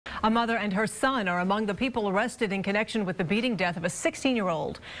A mother and her son are among the people arrested in connection with the beating death of a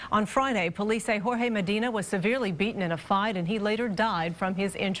 16-year-old. On Friday, police say Jorge Medina was severely beaten in a fight and he later died from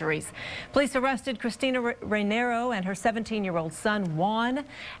his injuries. Police arrested Christina Reynero and her 17-year-old son Juan,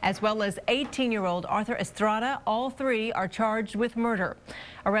 as well as 18-year-old Arthur Estrada. All three are charged with murder.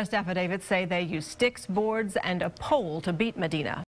 Arrest affidavits say they used sticks, boards, and a pole to beat Medina.